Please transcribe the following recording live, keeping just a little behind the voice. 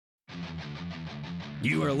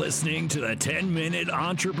You are listening to the 10-Minute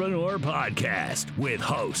Entrepreneur Podcast with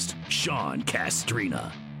host Sean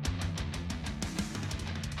Castrina.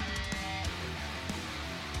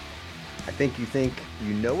 I think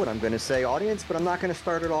you know what I'm going to say, audience, but I'm not going to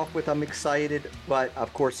start it off with I'm excited. But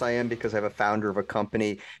of course I am, because I have a founder of a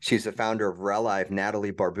company. She's the founder of Rella. I have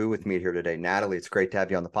Natalie Barbu with me here today. Natalie, it's great to have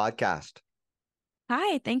you on the podcast.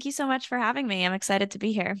 Hi, thank you so much for having me. I'm excited to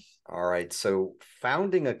be here. All right. So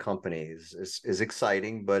founding a company is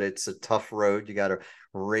exciting, but it's a tough road. You got to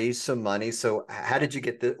raise some money. So how did you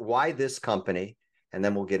get why this company? And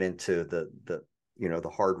then we'll get into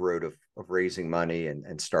the hard road of raising money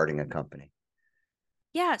and starting a company.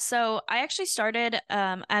 Yeah, so I actually started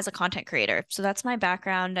as a content creator. So that's my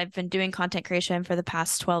background. I've been doing content creation for the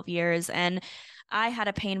past 12 years, and I had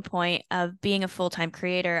a pain point of being a full-time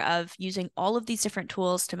creator, of using all of these different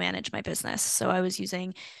tools to manage my business. So I was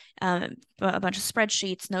using a bunch of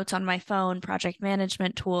spreadsheets, notes on my phone, project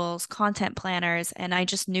management tools, content planners, and I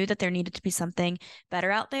just knew that there needed to be something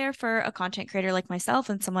better out there for a content creator like myself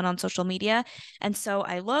and someone on social media. And so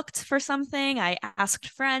I looked for something, I asked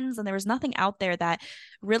friends, and there was nothing out there that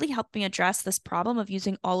really helped me address this problem of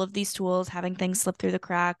using all of these tools, having things slip through the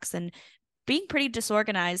cracks, and being pretty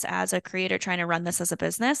disorganized as a creator trying to run this as a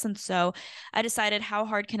business. And so I decided, how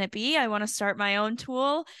hard can it be? I want to start my own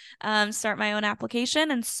tool, start my own application.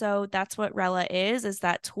 And so that's what Rella is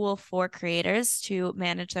that tool for creators to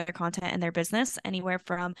manage their content and their business, anywhere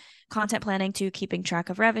from content planning to keeping track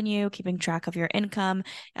of revenue, keeping track of your income,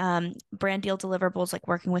 brand deal deliverables, like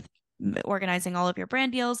working with organizing all of your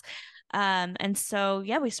brand deals. And so,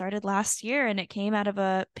 yeah, we started last year, and it came out of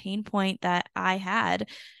a pain point that I had.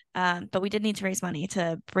 But we did need to raise money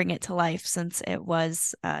to bring it to life, since it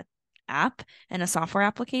was an app and a software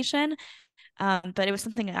application. But it was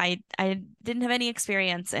something I didn't have any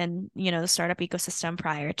experience in, the startup ecosystem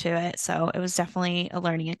prior to it. So it was definitely a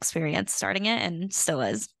learning experience starting it, and still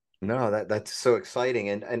is. No, that's so exciting.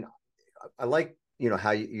 And I like,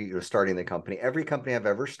 how you're starting the company. Every company I've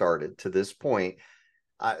ever started to this point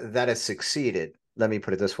that has succeeded, let me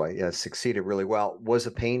put it this way, succeeded really well, was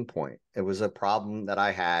a pain point. It was a problem that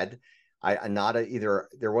I had. Either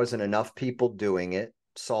there wasn't enough people doing it,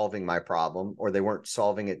 solving my problem, or they weren't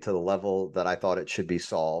solving it to the level that I thought it should be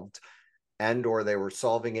solved, or they were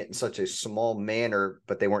solving it in such a small manner,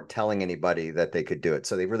 but they weren't telling anybody that they could do it.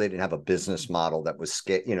 So they really didn't have a business model that was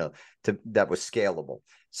that was scalable.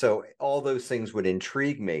 So all those things would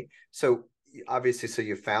intrigue me. So obviously, so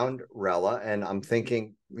you found Rella, and I'm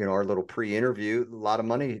thinking, our little pre-interview, a lot of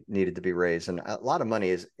money needed to be raised, and a lot of money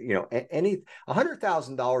is, any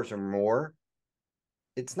 $100,000 or more,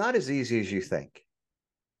 it's not as easy as you think.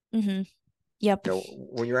 Mm-hmm. Yep.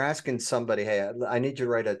 When you're asking somebody, hey, I need you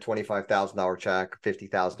to write a $25,000 check,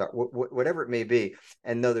 $50,000, whatever it may be,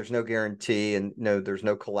 and no, there's no guarantee, and no, there's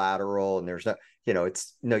no collateral, and there's no,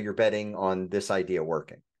 it's no, you're betting on this idea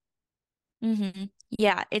working. Mm-hmm.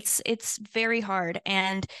 Yeah, it's very hard.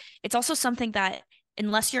 And it's also something that,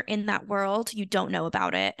 unless you're in that world, you don't know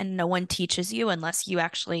about it, and no one teaches you unless you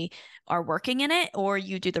actually are working in it or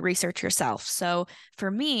you do the research yourself. So for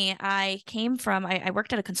me, I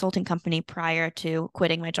worked at a consulting company prior to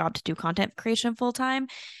quitting my job to do content creation full time.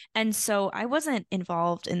 And so I wasn't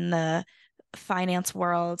involved in the finance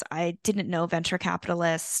world. I didn't know venture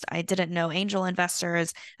capitalists. I didn't know angel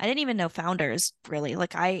investors. I didn't even know founders, really.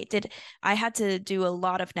 I had to do a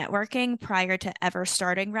lot of networking prior to ever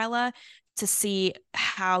starting Rella, to see,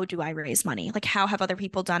 how do I raise money? How have other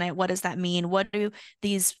people done it? What does that mean? What do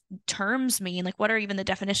these terms mean? What are even the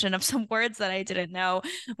definition of some words that I didn't know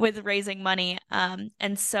with raising money?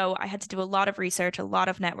 And so I had to do a lot of research, a lot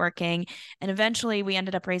of networking, and eventually we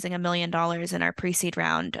ended up raising $1 million in our pre-seed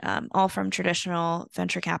round, all from traditional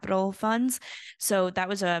venture capital funds. So that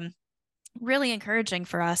was really encouraging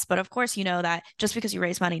for us. But of course, that just because you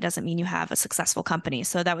raise money doesn't mean you have a successful company.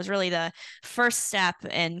 So that was really the first step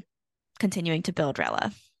in continuing to build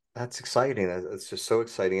Rella. That's exciting. That's just so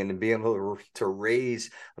exciting. And to be able to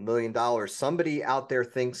raise $1 million, somebody out there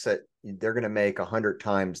thinks that they're going to make 100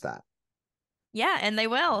 times that. Yeah, and they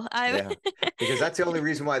will. Yeah, because that's the only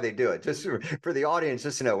reason why they do it. Just for the audience,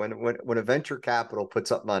 just to know, when a venture capital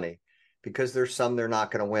puts up money, because there's some they're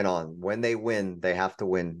not going to win on. When they win, they have to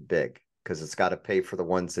win big, because it's got to pay for the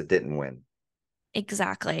ones that didn't win.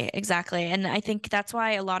 Exactly. And I think that's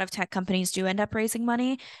why a lot of tech companies do end up raising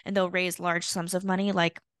money, and they'll raise large sums of money,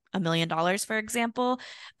 like $1 million, for example,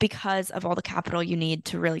 because of all the capital you need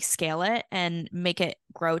to really scale it and make it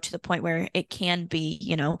grow to the point where it can be,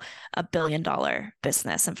 $1 billion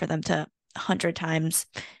business, and for them to 100 times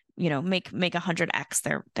make 100x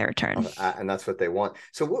their return. And that's what they want.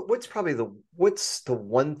 So what's the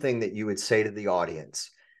one thing that you would say to the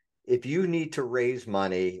audience if you need to raise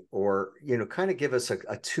money, or kind of give us a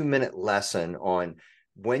 2-minute lesson on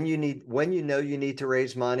when you know you need to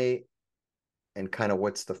raise money, and kind of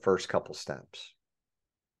what's the first couple steps?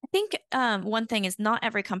 I think one thing is not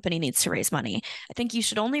every company needs to raise money. I think you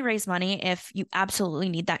should only raise money if you absolutely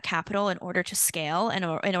need that capital in order to scale and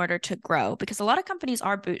in order to grow, because a lot of companies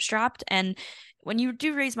are bootstrapped. And when you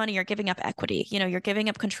do raise money, you're giving up equity, you're giving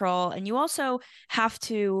up control, and you also have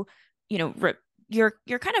to,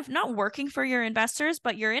 you're kind of not working for your investors,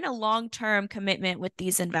 but you're in a long-term commitment with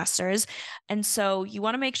these investors. And so you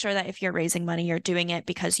want to make sure that if you're raising money, you're doing it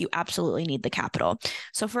because you absolutely need the capital.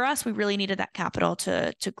 So for us, we really needed that capital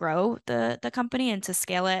to grow the company and to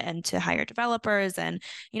scale it and to hire developers. And,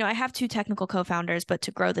 I have 2 technical co-founders, but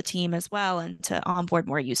to grow the team as well and to onboard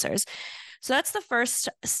more users. So that's the first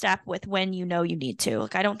step with when you need to.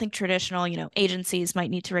 Like, I don't think traditional, agencies might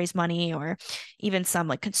need to raise money, or even some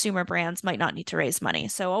like consumer brands might not need to raise money.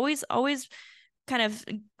 So always kind of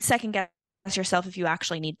second guess yourself if you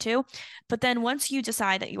actually need to. But then once you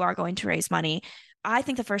decide that you are going to raise money, I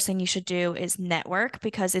think the first thing you should do is network,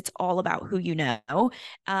 because it's all about who you know.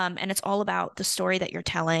 And it's all about the story that you're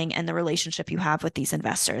telling and the relationship you have with these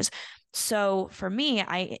investors. So for me,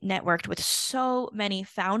 I networked with so many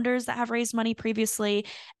founders that have raised money previously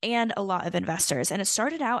and a lot of investors. And it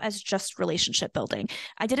started out as just relationship building.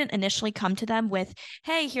 I didn't initially come to them with,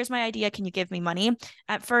 hey, here's my idea. Can you give me money?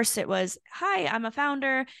 At first it was, hi, I'm a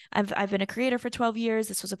founder. I've been a creator for 12 years.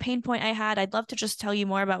 This was a pain point I had. I'd love to just tell you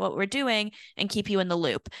more about what we're doing and keep you in the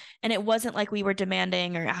loop. And it wasn't like we were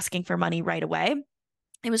demanding or asking for money right away.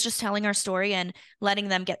 It was just telling our story and letting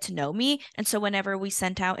them get to know me. And so whenever we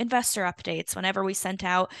sent out investor updates, whenever we sent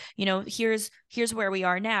out, here's where we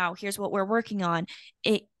are now, here's what we're working on,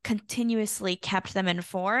 it continuously kept them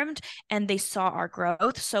informed, and they saw our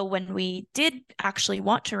growth. So when we did actually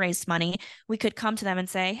want to raise money, we could come to them and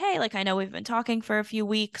say, hey, like, I know we've been talking for a few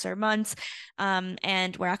weeks or months,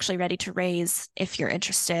 and we're actually ready to raise. If you're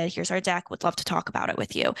interested, here's our deck. Would love to talk about it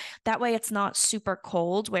with you. That way it's not super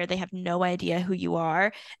cold where they have no idea who you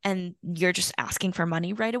are and you're just asking for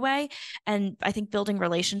money right away. And I think building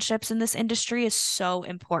relationships in this industry is so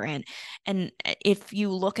important. And if you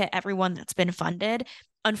look at everyone that's been funded,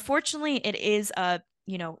 unfortunately, it is a,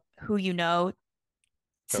 who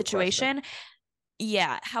situation. No.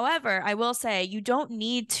 Yeah. However, I will say you don't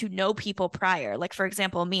need to know people prior. Like, for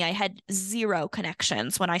example, me, I had 0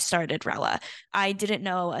 connections when I started Rella. I didn't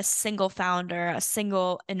know a single founder, a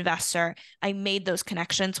single investor. I made those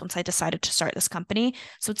connections once I decided to start this company.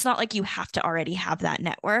 So it's not like you have to already have that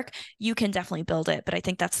network. You can definitely build it. But I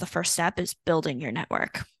think that's the first step, is building your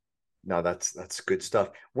network. No, that's good stuff.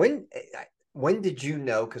 When did you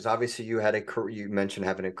know? Because obviously you had a career, you mentioned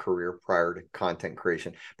having a career prior to content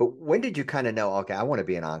creation, but when did you kind of know, okay, I want to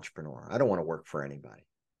be an entrepreneur. I don't want to work for anybody.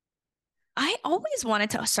 I always wanted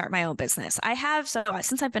to start my own business.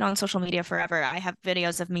 Since I've been on social media forever, I have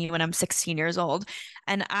videos of me when I'm 16 years old.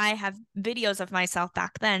 And I have videos of myself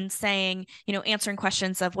back then saying, answering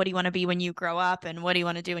questions of what do you want to be when you grow up and what do you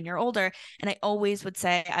want to do when you're older? And I always would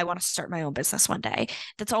say, I want to start my own business one day.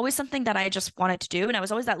 That's always something that I just wanted to do. And I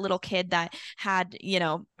was always that little kid that had,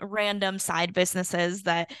 random side businesses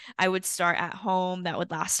that I would start at home that would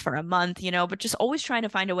last for a month, but just always trying to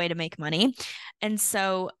find a way to make money. And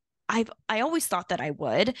so I always thought that I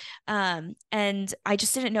would, and I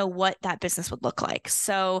just didn't know what that business would look like.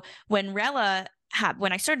 So when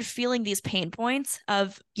when I started feeling these pain points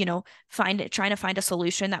of, trying to find a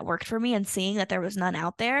solution that worked for me and seeing that there was none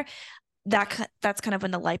out there, that's kind of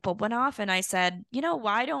when the light bulb went off, and I said,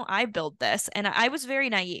 why don't I build this? And I was very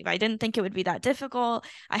naive. I didn't think it would be that difficult.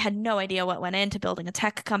 I had no idea what went into building a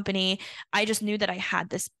tech company. I just knew that I had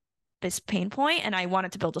this pain point and I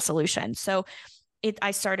wanted to build a solution. So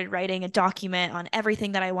I started writing a document on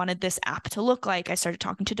everything that I wanted this app to look like. I started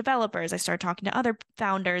talking to developers. I started talking to other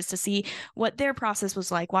founders to see what their process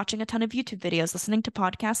was like, watching a ton of YouTube videos, listening to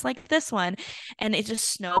podcasts like this one. And it just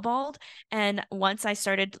snowballed. And once I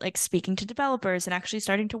started like speaking to developers and actually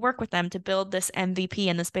starting to work with them to build this MVP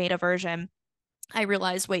and this beta version, I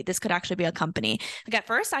realized, wait, this could actually be a company. Like, at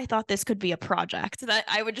first I thought this could be a project that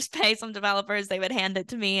I would just pay some developers, they would hand it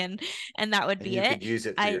to me, and that would be you it. Could use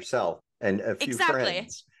it for yourself and a few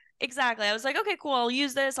friends. Exactly. I was like, okay, cool. I'll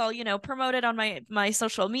use this. I'll, promote it on my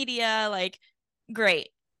social media. Like, great.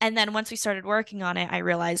 And then once we started working on it, I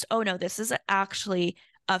realized, oh no, this is actually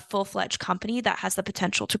a full-fledged company that has the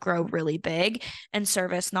potential to grow really big and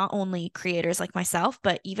service not only creators like myself,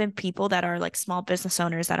 but even people that are like small business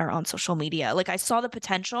owners that are on social media. Like I saw the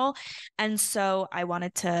potential, and so I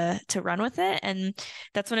wanted to run with it, and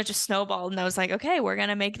that's when it just snowballed. And I was like, okay, we're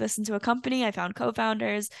gonna make this into a company. I found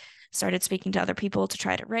co-founders, started speaking to other people to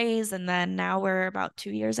try to raise, and then now we're about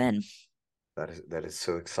 2 years in. That is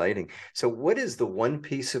so exciting. So what is the one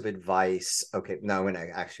piece of advice? Okay, now I'm going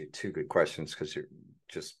to actually two good questions because you're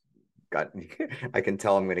just got, I can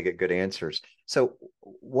tell I'm going to get good answers. So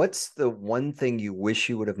what's the one thing you wish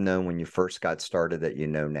you would have known when you first got started that you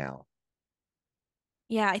know now?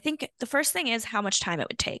 Yeah, I think the first thing is how much time it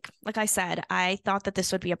would take. Like I said, I thought that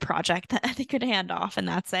this would be a project that I could hand off and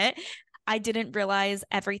that's it. I didn't realize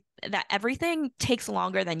that everything takes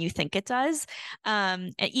longer than you think it does.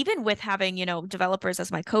 And even with having, developers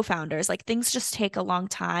as my co-founders, like things just take a long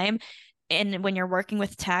time. And when you're working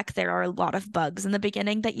with tech, there are a lot of bugs in the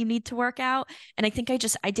beginning that you need to work out. And I think I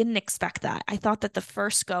didn't expect that. I thought that the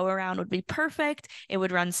first go around would be perfect. It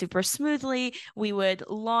would run super smoothly. We would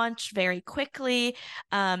launch very quickly.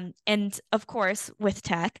 And of course, with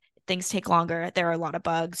tech, things take longer. There are a lot of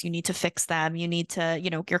bugs. You need to fix them. You need to,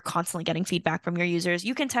 you're constantly getting feedback from your users.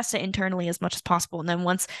 You can test it internally as much as possible. And then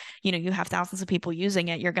once, you have thousands of people using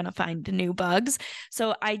it, you're going to find new bugs.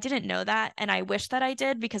 So I didn't know that. And I wish that I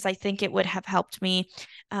did because I think it would have helped me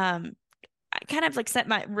kind of like set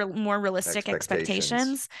my more realistic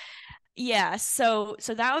expectations. Yeah, so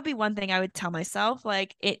that would be one thing I would tell myself,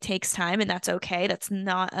 like it takes time and that's okay. That's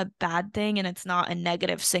not a bad thing and it's not a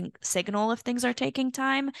negative signal if things are taking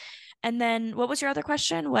time. And then what was your other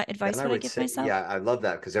question? What Then advice I would I would give say, myself? yeah, I love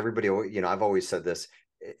that because everybody, I've always said this,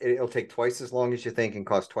 it'll take twice as long as you think and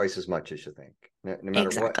cost twice as much as you think, no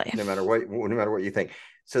matter what, Exactly. no matter what you think.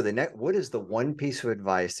 So what is the one piece of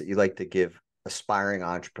advice that you like to give aspiring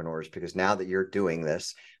entrepreneurs? Because now that you're doing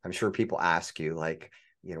this, I'm sure people ask you like,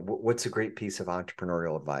 what's a great piece of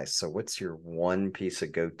entrepreneurial advice? So what's your one piece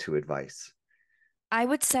of go-to advice? I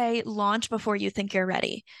would say launch before you think you're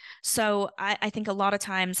ready. So I think a lot of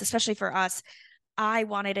times, especially for us, I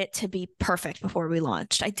wanted it to be perfect before we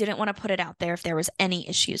launched. I didn't want to put it out there if there was any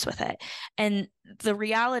issues with it. And the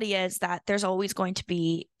reality is that there's always going to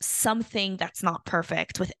be something that's not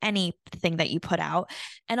perfect with anything that you put out.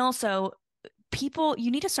 And also, you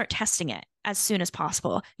need to start testing it as soon as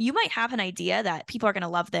possible. You might have an idea that people are going to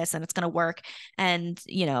love this and it's going to work. And,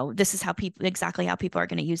 this is exactly how people are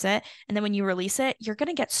going to use it. And then when you release it, you're going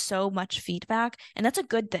to get so much feedback. And that's a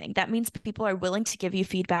good thing. That means people are willing to give you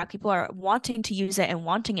feedback. People are wanting to use it and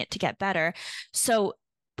wanting it to get better. So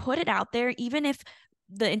put it out there, even if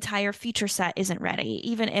the entire feature set isn't ready,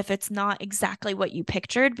 even if it's not exactly what you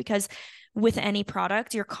pictured, because with any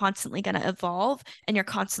product, you're constantly going to evolve and you're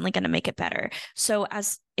constantly going to make it better. So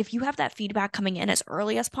if you have that feedback coming in as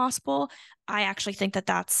early as possible, I actually think that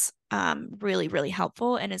that's really, really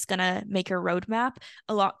helpful and is going to make your roadmap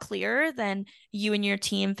a lot clearer than you and your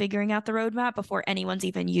team figuring out the roadmap before anyone's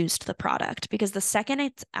even used the product. Because the second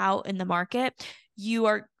it's out in the market,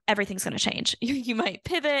 everything's going to change. You might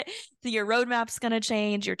pivot, your roadmap's going to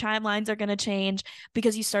change, your timelines are going to change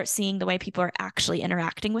because you start seeing the way people are actually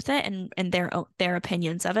interacting with it and their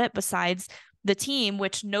opinions of it, besides the team,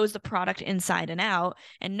 which knows the product inside and out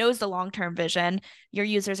and knows the long-term vision. Your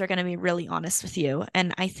users are going to be really honest with you.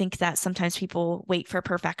 And I think that sometimes people wait for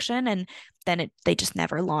perfection and then they just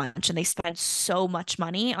never launch and they spend so much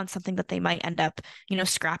money on something that they might end up,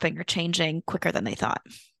 scrapping or changing quicker than they thought.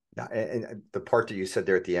 Yeah, and the part that you said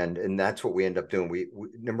there at the end, and that's what we end up doing. We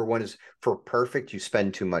number one is for perfect, you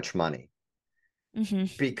spend too much money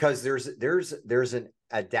because there's an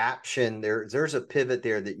adaptation there's a pivot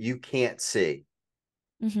there that you can't see,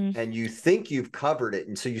 and you think you've covered it,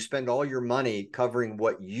 and so you spend all your money covering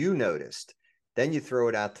what you noticed. Then you throw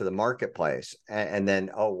it out to the marketplace, and then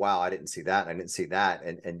oh wow, I didn't see that, I didn't see that,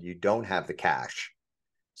 and you don't have the cash.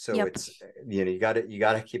 So Yep. it's you got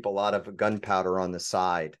to keep a lot of gunpowder on the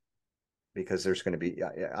side because there's going to be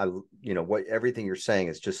what everything you're saying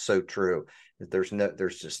is just so true. There's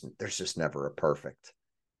just never a perfect.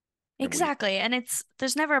 Exactly. And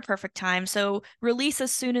there's never a perfect time. So release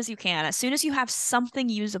as soon as you can, as soon as you have something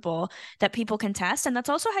usable that people can test. And that's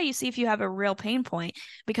also how you see if you have a real pain point.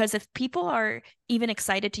 Because if people are even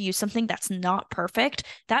excited to use something that's not perfect,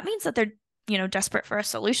 that means that they're desperate for a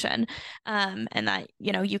solution, and that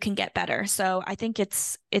you can get better. So I think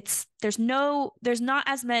there's not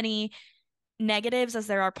as many negatives as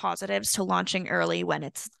there are positives to launching early when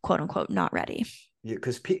it's quote unquote not ready. Yeah,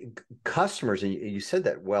 because customers, and you said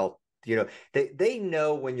that well, they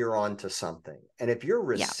know when you're on to something, and if you're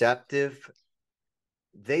receptive,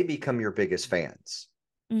 they become your biggest fans.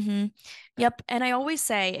 Mm-hmm. Yep. And I always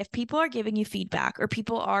say if people are giving you feedback or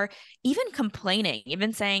people are even complaining,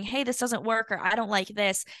 even saying, hey, this doesn't work or I don't like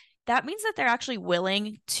this, that means that they're actually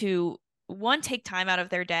willing to one, take time out of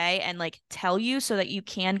their day and like tell you so that you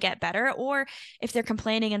can get better. Or if they're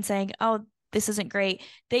complaining and saying, oh, this isn't great,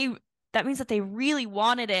 that means that they really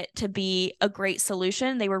wanted it to be a great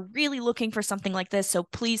solution. They were really looking for something like this. So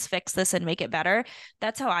please fix this and make it better.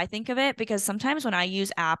 That's how I think of it, because sometimes when I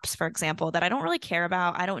use apps, for example, that I don't really care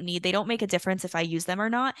about, I don't need, they don't make a difference if I use them or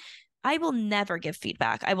not, I will never give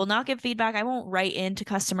feedback. I will not give feedback. I won't write into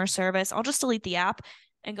customer service. I'll just delete the app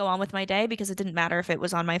and go on with my day, because it didn't matter if it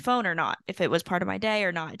was on my phone or not, if it was part of my day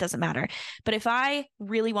or not, it doesn't matter. But if I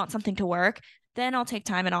really want something to work, then I'll take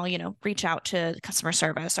time and I'll, reach out to customer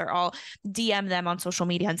service, or I'll DM them on social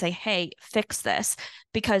media and say, hey, fix this,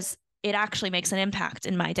 because it actually makes an impact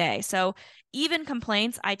in my day. So even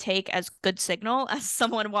complaints I take as good signal as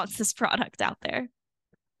someone wants this product out there.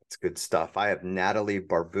 It's good stuff. I have Natalie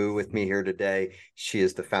Barbu with me here today. She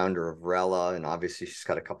is the founder of Rella, and obviously she's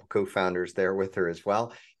got a couple co-founders there with her as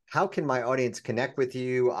well. How can my audience connect with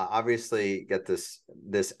you? Obviously, get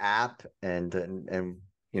this app, and I'm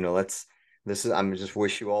just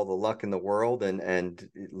wish you all the luck in the world, and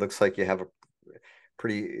it looks like you have a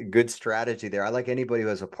pretty good strategy there. I like anybody who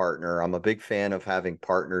has a partner. I'm a big fan of having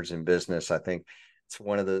partners in business. I think it's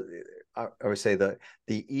one of the, I would say the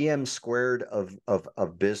EM squared of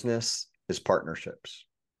business is partnerships.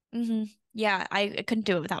 Mm-hmm. Yeah, I couldn't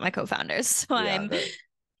do it without my co-founders. So I I'm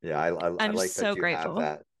like that so you have grateful.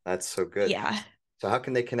 that. That's so good. Yeah. So how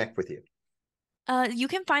can they connect with you? You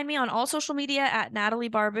can find me on all social media at Natalie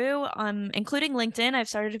Barbu, including LinkedIn. I've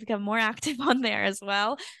started to become more active on there as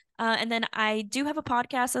well. And then I do have a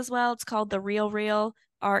podcast as well. It's called The Real Reel,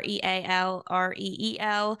 REALREEL.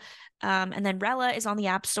 And then Rella is on the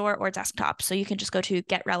App Store or desktop. So you can just go to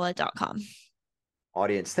getrella.com.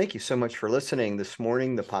 Audience, thank you so much for listening. This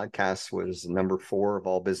morning, the podcast was number 4 of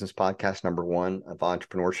all business podcasts, number 1 of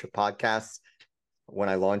entrepreneurship podcasts. When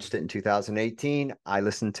I launched it in 2018, I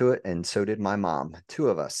listened to it, and so did my mom. 2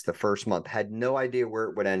 of us, the first month, had no idea where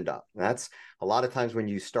it would end up. And that's a lot of times when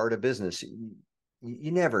you start a business,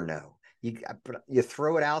 you never know. You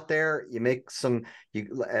throw it out there, you make some,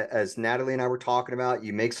 as Natalie and I were talking about,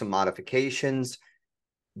 you make some modifications.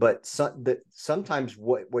 But sometimes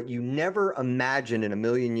what you never imagined in a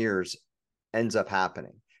million years ends up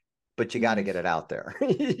happening. But you got to get it out there.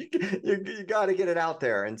 you got to get it out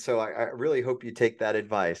there. And so I really hope you take that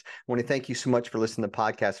advice. I want to thank you so much for listening to the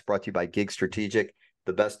podcast brought to you by Gig Strategic,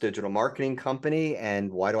 the best digital marketing company.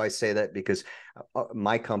 And why do I say that? Because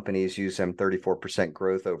my companies use them 34%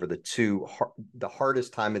 growth over the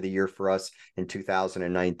hardest time of the year for us in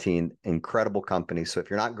 2019. Incredible company. So if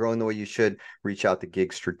you're not growing the way you should, reach out to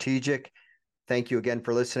Gig Strategic. Thank you again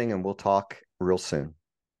for listening, and we'll talk real soon.